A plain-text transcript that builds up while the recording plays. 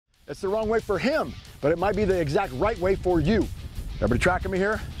It's the wrong way for him, but it might be the exact right way for you. Everybody tracking me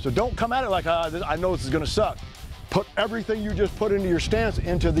here? So don't come at it like, I know this is gonna suck. Put everything you just put into your stance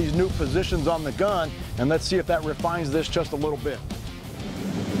into these new positions on the gun, and let's see if that refines this just a little bit.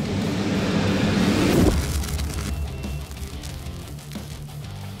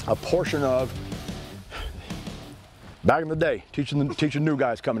 A portion of, back in the day, teaching new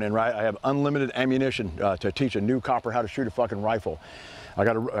guys coming in, right? I have unlimited ammunition to teach a new copper how to shoot a fucking rifle. I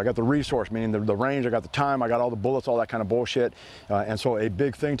got the resource, meaning the range, I got the time, I got all the bullets, all that kind of bullshit. And so a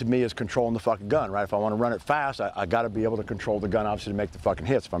big thing to me is controlling the fucking gun, right? If I want to run it fast, I got to be able to control the gun, obviously, to make the fucking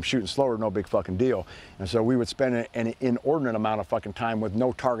hits. If I'm shooting slower, no big fucking deal. And so we would spend an inordinate amount of fucking time with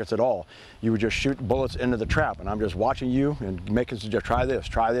no targets at all. You would just shoot bullets into the trap, and I'm just watching you and making suggestions, try this,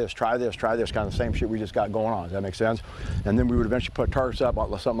 try this, try this, try this, kind of the same shit we just got going on. Does that make sense? And then we would eventually put targets up,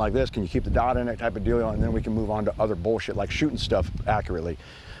 something like this. Can you keep the dot in it, type of deal? And then we can move on to other bullshit like shooting stuff accurately.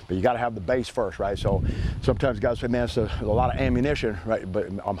 But you got to have the base first, right? So sometimes guys say, man, it's a lot of ammunition, right? But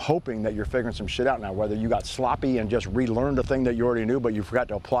I'm hoping that you're figuring some shit out now, whether you got sloppy and just relearned a thing that you already knew, but you forgot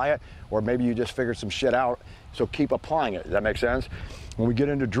to apply it, or maybe you just figured some shit out. So keep applying it. Does that make sense? When we get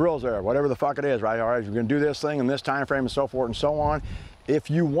into drills there, whatever the fuck it is, right? All right, you're going to do this thing in this time frame and so forth and so on.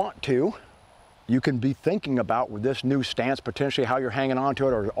 If you want to, you can be thinking about with this new stance, potentially how you're hanging on to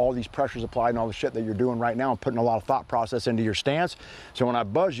it, or all these pressures applied and all the shit that you're doing right now and putting a lot of thought process into your stance. So when I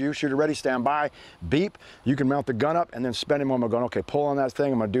buzz you, shooter ready, stand by, beep, you can mount the gun up and then spend him when I'm going, okay, pull on that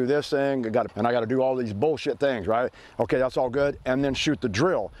thing, I'm going to do this thing, and I got to do all these bullshit things, right? Okay, that's all good. And then shoot the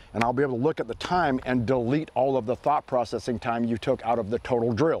drill. And I'll be able to look at the time and delete all of the thought processing time you took out of the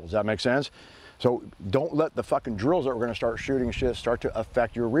total drill. Does that make sense? So don't let the fucking drills that we're gonna start shooting shit start to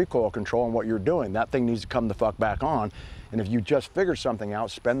affect your recoil control and what you're doing. That thing needs to come the fuck back on. And if you just figured something out,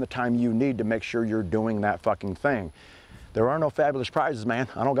 spend the time you need to make sure you're doing that fucking thing. There are no fabulous prizes, man.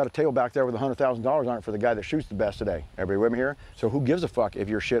 I don't got a table back there with $100,000 on it for the guy that shoots the best today. Everybody with me here? So who gives a fuck if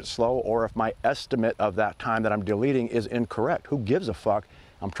your shit's slow or if my estimate of that time that I'm deleting is incorrect? Who gives a fuck?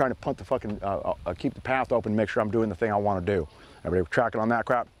 I'm trying to punt the fucking, keep the path open, make sure I'm doing the thing I wanna do. Everybody tracking on that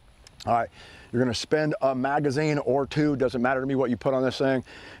crap? All right, you're gonna spend a magazine or two, doesn't matter to me what you put on this thing.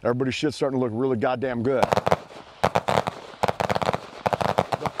 Everybody's shit's starting to look really goddamn good. The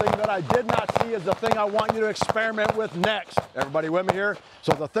thing that I did not see is the thing I want you to experiment with next. Everybody with me here?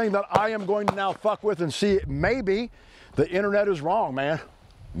 So the thing that I am going to now fuck with and see, maybe the internet is wrong, man.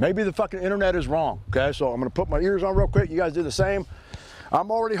 Maybe the fucking internet is wrong, okay? So I'm gonna put my ears on real quick, you guys do the same.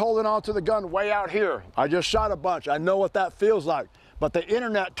 I'm already holding on to the gun way out here. I just shot a bunch, I know what that feels like. But the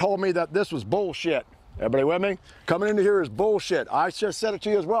internet told me that this was bullshit. Everybody with me? Coming into here is bullshit. I just said it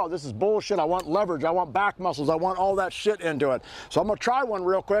to you as well. This is bullshit. I want leverage. I want back muscles. I want all that shit into it. So I'm gonna try one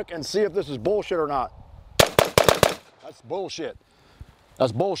real quick and see if this is bullshit or not. That's bullshit.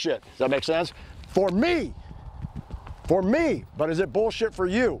 That's bullshit. Does that make sense? For me. But is it bullshit for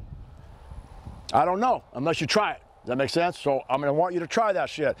you? I don't know, unless you try it. Does that make sense? So I'm gonna want you to try that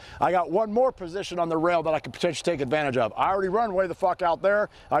shit. I got one more position on the rail that I could potentially take advantage of. I already run way the fuck out there.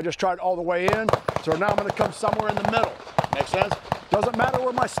 I just tried all the way in. So now I'm gonna come somewhere in the middle. Make sense? Doesn't matter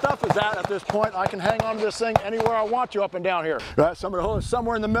where my stuff is at this point. I can hang on to this thing anywhere I want to up and down here. Right, so I'm gonna hold it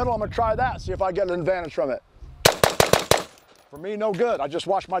somewhere in the middle. I'm gonna try that, see if I get an advantage from it. For me, no good. I just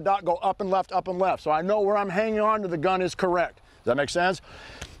watched my dot go up and left, up and left. So I know where I'm hanging on to the gun is correct. Does that make sense?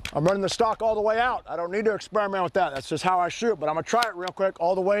 I'm running the stock all the way out. I don't need to experiment with that. That's just how I shoot, but I'm gonna try it real quick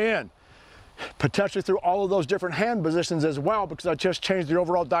all the way in. Potentially through all of those different hand positions as well, because I just changed the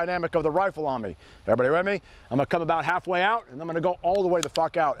overall dynamic of the rifle on me. Everybody with me? I'm gonna come about halfway out, and I'm gonna go all the way the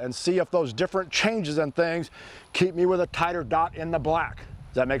fuck out and see if those different changes and things keep me with a tighter dot in the black.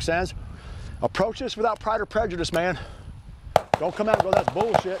 Does that make sense? Approach this without pride or prejudice, man. Don't come out and go, that's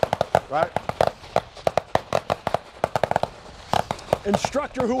bullshit, right?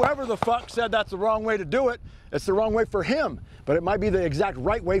 Instructor, whoever the fuck said that's the wrong way to do it, it's the wrong way for him, but it might be the exact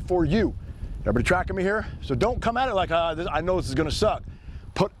right way for you. Everybody tracking me here? So don't come at it like, I know this is gonna suck.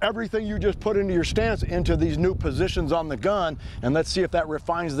 Put everything you just put into your stance into these new positions on the gun, and let's see if that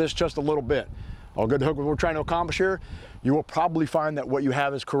refines this just a little bit. All good to hook with what we're trying to accomplish here? You will probably find that what you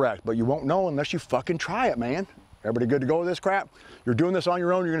have is correct, but you won't know unless you fucking try it, man. Everybody good to go with this crap? You're doing this on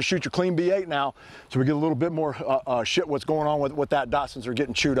your own. You're gonna shoot your clean B8 now, so we get a little bit more shit what's going on with that dot since they're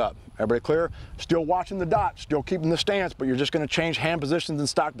getting chewed up. Everybody clear? Still watching the dot, still keeping the stance, but you're just gonna change hand positions and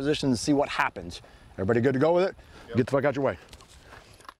stock positions and see what happens. Everybody good to go with it? Yep. Get the fuck out your way.